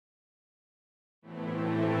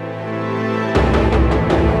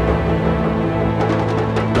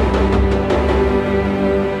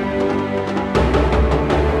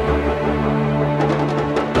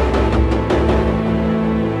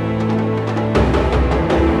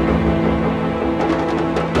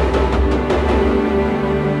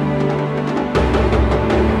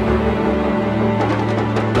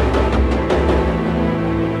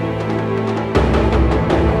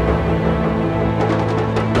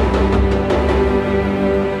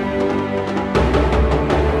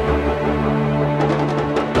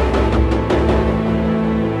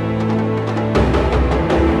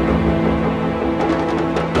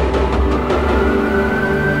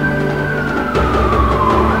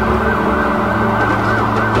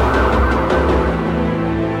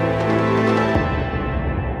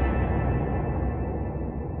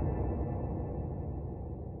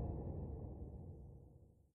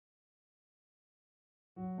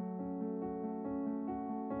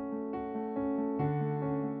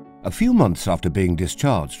A few months after being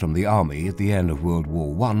discharged from the army at the end of World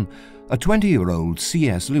War I, a 20-year-old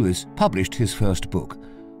C.S. Lewis published his first book,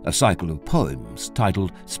 a cycle of poems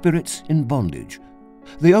titled Spirits in Bondage.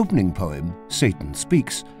 The opening poem, Satan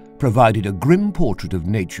Speaks, provided a grim portrait of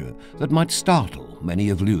nature that might startle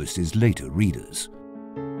many of Lewis's later readers.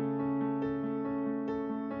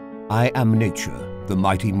 I am nature, the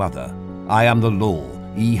mighty mother. I am the law,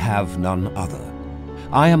 ye have none other.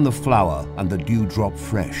 I am the flower and the dewdrop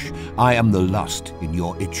fresh. I am the lust in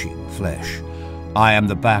your itching flesh. I am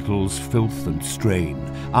the battle's filth and strain.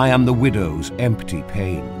 I am the widow's empty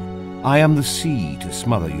pain. I am the sea to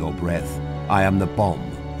smother your breath. I am the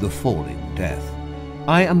bomb, the falling death.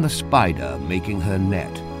 I am the spider making her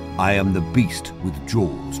net. I am the beast with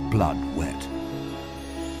jaws blood wet.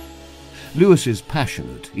 Lewis's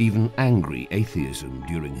passionate, even angry atheism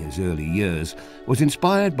during his early years was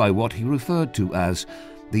inspired by what he referred to as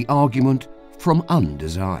the argument from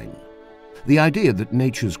undesign. The idea that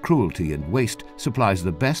nature's cruelty and waste supplies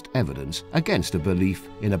the best evidence against a belief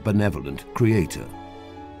in a benevolent creator.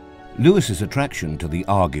 Lewis's attraction to the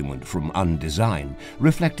argument from undesign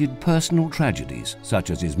reflected personal tragedies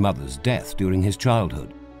such as his mother's death during his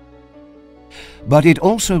childhood. But it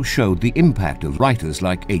also showed the impact of writers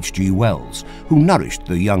like H.G. Wells, who nourished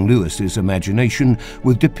the young Lewis's imagination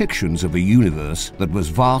with depictions of a universe that was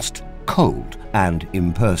vast, cold, and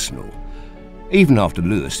impersonal. Even after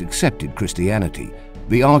Lewis accepted Christianity,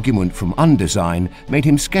 the argument from undesign made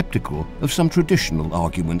him skeptical of some traditional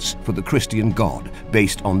arguments for the Christian God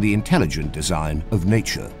based on the intelligent design of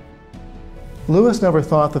nature. Lewis never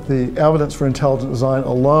thought that the evidence for intelligent design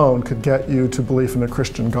alone could get you to belief in a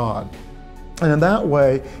Christian God. And in that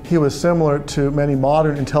way, he was similar to many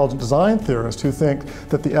modern intelligent design theorists who think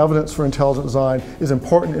that the evidence for intelligent design is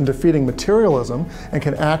important in defeating materialism and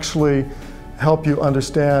can actually help you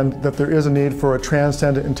understand that there is a need for a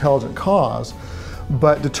transcendent intelligent cause.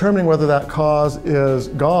 But determining whether that cause is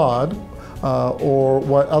God or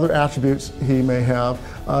what other attributes he may have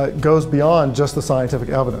goes beyond just the scientific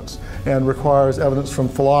evidence and requires evidence from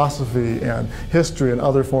philosophy and history and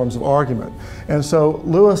other forms of argument. And so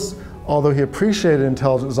Lewis, although he appreciated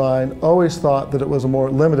intelligent design, always thought that it was a more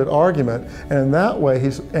limited argument, and in that way he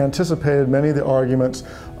anticipated many of the arguments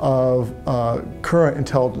of current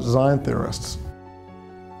intelligent design theorists.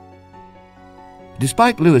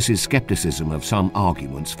 Despite Lewis's skepticism of some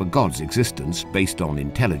arguments for God's existence based on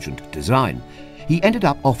intelligent design, he ended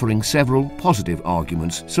up offering several positive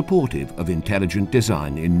arguments supportive of intelligent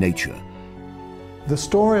design in nature. The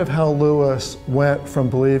story of how Lewis went from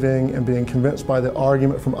believing and being convinced by the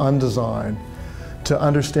argument from undesign to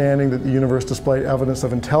understanding that the universe displayed evidence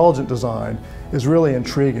of intelligent design is really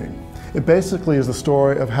intriguing. It basically is the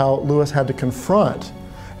story of how Lewis had to confront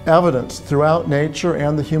evidence throughout nature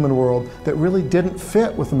and the human world that really didn't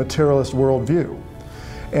fit with the materialist worldview.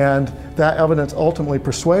 And that evidence ultimately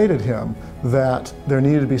persuaded him that there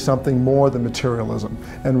needed to be something more than materialism,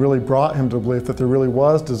 and really brought him to the belief that there really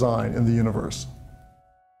was design in the universe.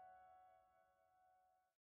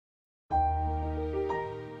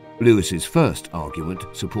 Lewis's first argument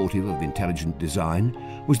supportive of intelligent design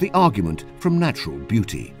was the argument from natural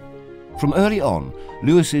beauty. From early on,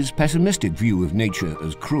 Lewis's pessimistic view of nature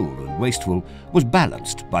as cruel and wasteful was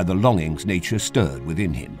balanced by the longings nature stirred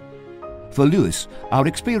within him. For Lewis, our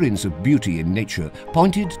experience of beauty in nature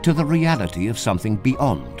pointed to the reality of something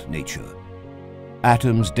beyond nature.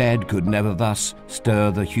 Atoms dead could never thus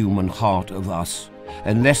stir the human heart of us,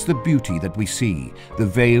 unless the beauty that we see, the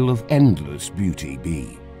veil of endless beauty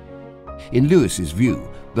be. In Lewis's view,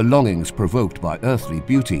 the longings provoked by earthly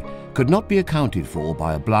beauty could not be accounted for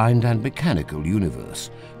by a blind and mechanical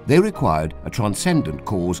universe. They required a transcendent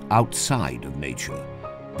cause outside of nature.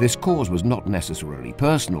 This cause was not necessarily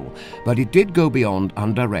personal, but it did go beyond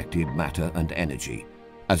undirected matter and energy.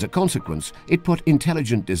 As a consequence, it put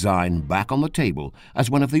intelligent design back on the table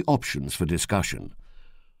as one of the options for discussion.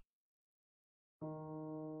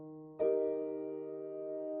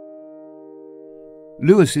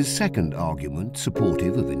 Lewis's second argument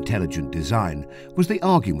supportive of intelligent design was the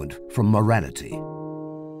argument from morality.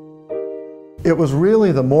 It was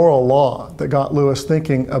really the moral law that got Lewis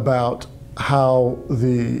thinking about how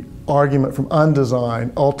the argument from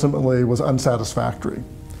undesign ultimately was unsatisfactory.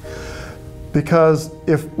 Because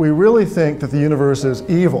if we really think that the universe is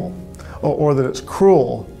evil or that it's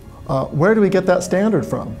cruel, where do we get that standard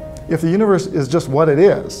from? If the universe is just what it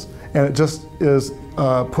is, and it just is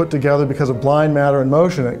put together because of blind matter and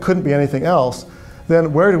motion, and it couldn't be anything else,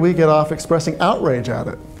 then where do we get off expressing outrage at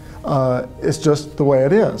it? It's just the way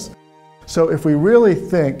it is. So if we really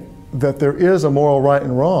think that there is a moral right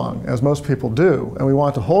and wrong, as most people do, and we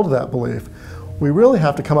want to hold to that belief, we really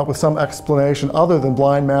have to come up with some explanation other than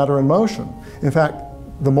blind matter and motion. In fact,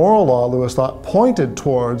 the moral law, Lewis thought, pointed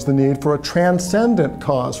towards the need for a transcendent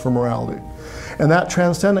cause for morality. And that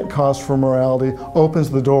transcendent cause for morality opens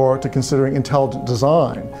the door to considering intelligent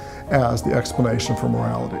design as the explanation for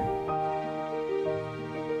morality.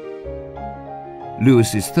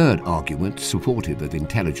 Lewis's third argument, supportive of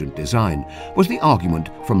intelligent design, was the argument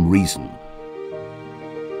from reason.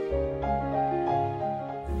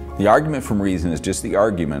 The argument from reason is just the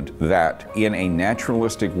argument that in a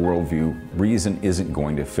naturalistic worldview, reason isn't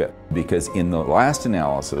going to fit. Because in the last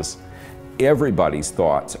analysis, everybody's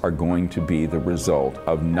thoughts are going to be the result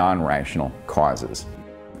of non-rational causes.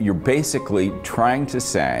 You're basically trying to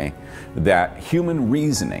say that human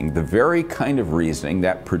reasoning, the very kind of reasoning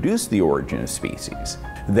that produced the origin of species,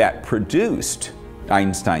 that produced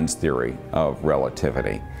Einstein's theory of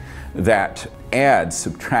relativity, that adds,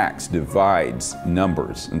 subtracts, divides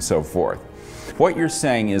numbers, and so forth. What you're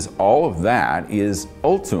saying is all of that is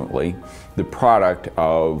ultimately the product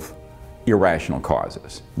of irrational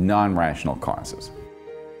causes, non-rational causes.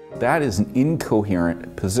 That is an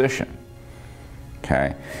incoherent position,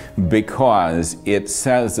 okay? Because it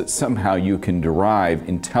says that somehow you can derive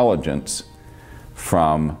intelligence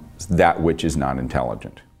from that which is not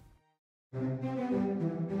intelligent.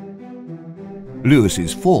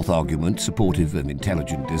 Lewis's fourth argument, supportive of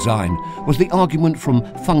intelligent design, was the argument from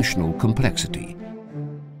functional complexity.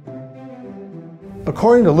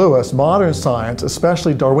 According to Lewis, modern science,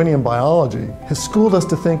 especially Darwinian biology, has schooled us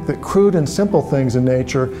to think that crude and simple things in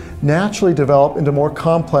nature naturally develop into more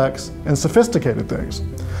complex and sophisticated things.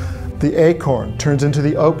 The acorn turns into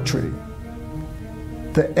the oak tree.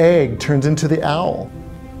 The egg turns into the owl.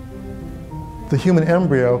 The human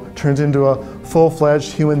embryo turns into a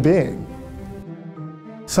full-fledged human being.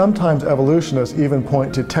 Sometimes evolutionists even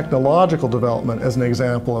point to technological development as an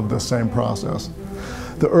example of this same process.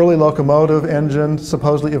 The early locomotive engine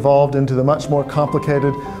supposedly evolved into the much more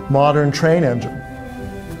complicated modern train engine.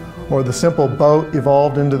 Or the simple boat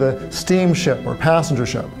evolved into the steamship or passenger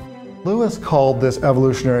ship. Lewis called this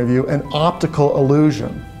evolutionary view an optical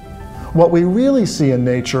illusion. What we really see in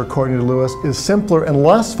nature, according to Lewis, is simpler and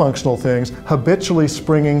less functional things habitually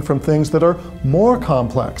springing from things that are more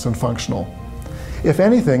complex and functional. If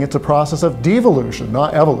anything, it's a process of devolution,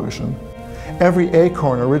 not evolution. Every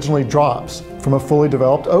acorn originally drops from a fully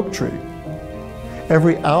developed oak tree.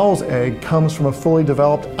 Every owl's egg comes from a fully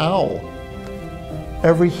developed owl.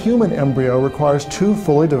 Every human embryo requires two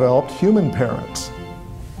fully developed human parents.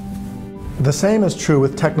 The same is true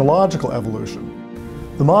with technological evolution.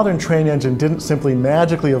 The modern train engine didn't simply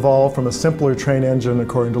magically evolve from a simpler train engine,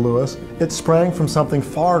 according to Lewis. It sprang from something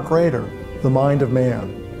far greater, the mind of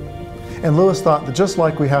man. And Lewis thought that just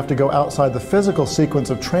like we have to go outside the physical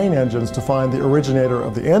sequence of train engines to find the originator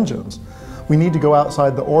of the engines, we need to go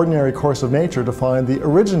outside the ordinary course of nature to find the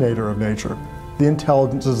originator of nature, the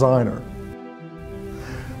intelligent designer.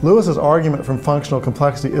 Lewis's argument from functional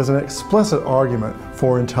complexity is an explicit argument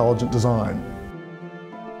for intelligent design.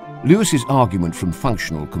 Lewis's argument from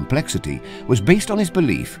functional complexity was based on his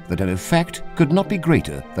belief that an effect could not be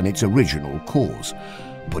greater than its original cause.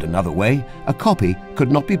 Put another way, a copy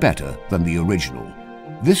could not be better than the original.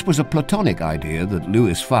 This was a Platonic idea that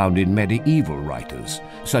Lewis found in medieval writers,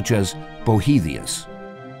 such as Boethius.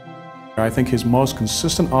 I think his most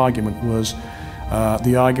consistent argument was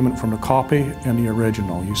the argument from the copy and the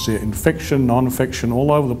original. You see it in fiction, non-fiction,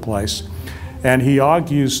 all over the place. And he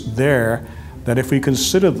argues there that if we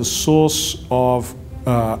consider the source of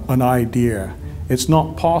an idea, it's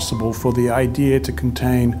not possible for the idea to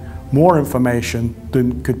contain more information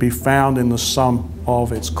than could be found in the sum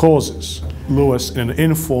of its causes. Lewis, in an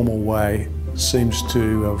informal way, seems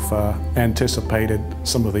to have anticipated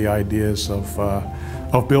some of the ideas of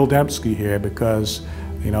Bill Dembski here, because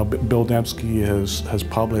Bill Dembski has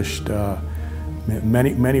published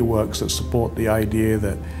many works that support the idea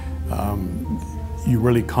that you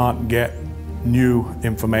really can't get new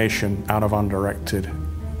information out of undirected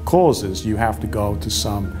causes. You have to go to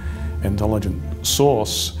some intelligent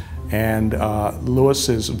source. And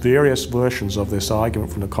Lewis's various versions of this argument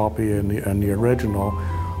from the copy and the original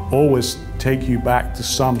always take you back to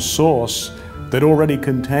some source that already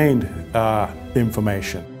contained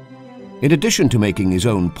information. In addition to making his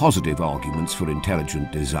own positive arguments for intelligent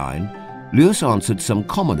design, Lewis answered some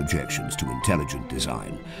common objections to intelligent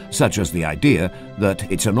design, such as the idea that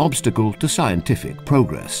it's an obstacle to scientific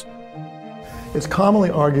progress. It's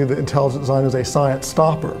commonly argued that intelligent design is a science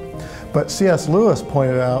stopper, but C.S. Lewis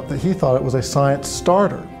pointed out that he thought it was a science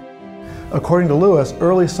starter. According to Lewis,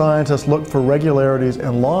 early scientists looked for regularities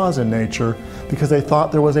and laws in nature because they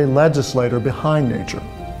thought there was a legislator behind nature.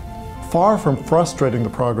 Far from frustrating the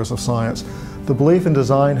progress of science, the belief in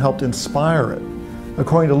design helped inspire it.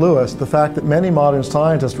 According to Lewis, the fact that many modern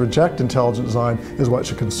scientists reject intelligent design is what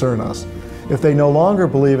should concern us. If they no longer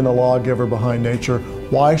believe in the lawgiver behind nature,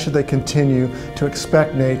 why should they continue to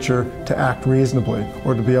expect nature to act reasonably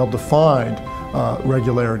or to be able to find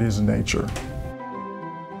regularities in nature?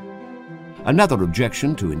 Another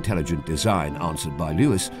objection to intelligent design answered by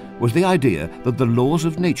Lewis was the idea that the laws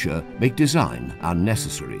of nature make design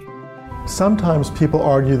unnecessary. Sometimes people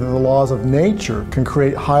argue that the laws of nature can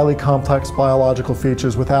create highly complex biological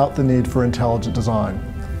features without the need for intelligent design.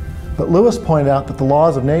 But Lewis pointed out that the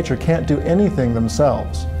laws of nature can't do anything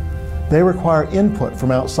themselves. They require input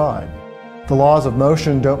from outside. The laws of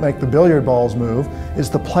motion don't make the billiard balls move. It's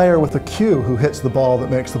the player with the cue who hits the ball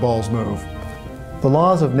that makes the balls move. The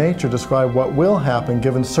laws of nature describe what will happen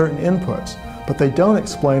given certain inputs, but they don't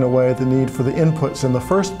explain away the need for the inputs in the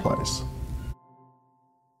first place.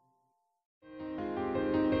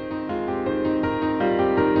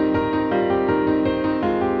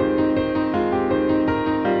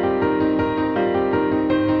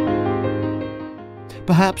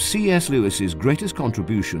 Perhaps C.S. Lewis's greatest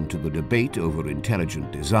contribution to the debate over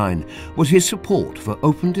intelligent design was his support for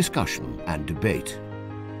open discussion and debate.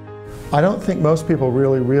 I don't think most people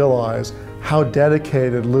really realize how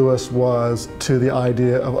dedicated Lewis was to the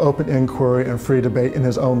idea of open inquiry and free debate in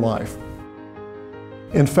his own life.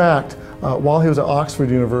 In fact, while he was at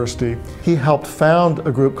Oxford University, he helped found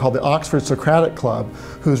a group called the Oxford Socratic Club,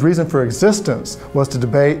 whose reason for existence was to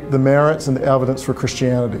debate the merits and the evidence for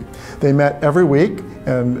Christianity. They met every week,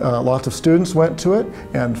 and lots of students went to it,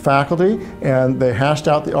 and faculty, and they hashed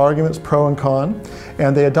out the arguments pro and con,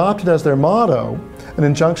 and they adopted as their motto an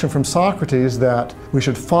injunction from Socrates that we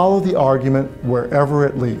should follow the argument wherever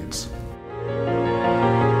it leads.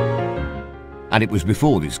 And it was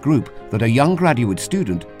before this group that a young graduate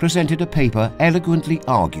student presented a paper eloquently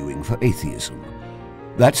arguing for atheism.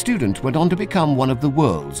 That student went on to become one of the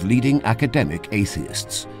world's leading academic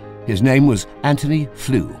atheists. His name was Antony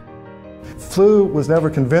Flew. Flew was never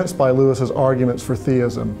convinced by Lewis's arguments for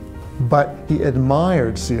theism, but he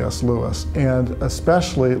admired C.S. Lewis, and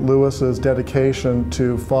especially Lewis's dedication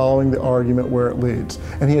to following the argument where it leads.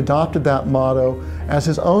 And he adopted that motto as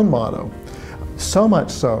his own motto. So much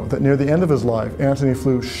so that near the end of his life, Antony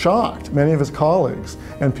Flew shocked many of his colleagues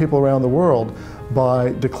and people around the world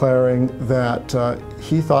by declaring that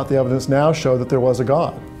he thought the evidence now showed that there was a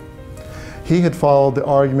God. He had followed the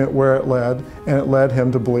argument where it led, and it led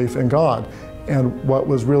him to belief in God. And what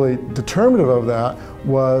was really determinative of that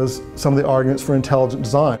was some of the arguments for intelligent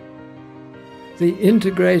design. The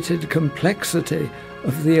integrated complexity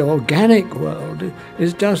of the organic world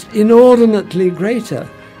is just inordinately greater.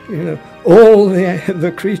 You know, all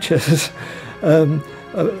the creatures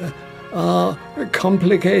are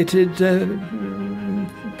complicated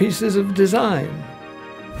pieces of design.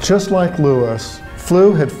 Just like Lewis,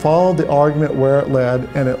 Flew had followed the argument where it led,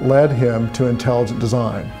 and it led him to intelligent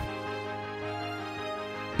design.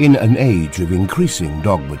 In an age of increasing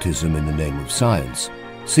dogmatism in the name of science,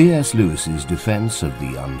 C.S. Lewis's defense of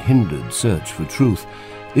the unhindered search for truth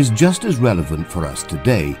is just as relevant for us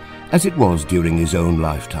today as it was during his own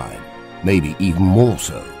lifetime, maybe even more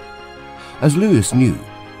so. As Lewis knew,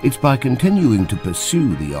 it's by continuing to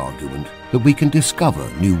pursue the argument that we can discover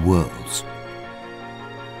new worlds,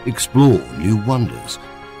 explore new wonders,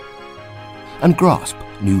 and grasp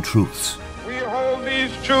new truths. We hold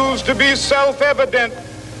these truths to be self-evident,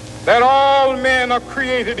 that all men are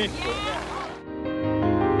created equal.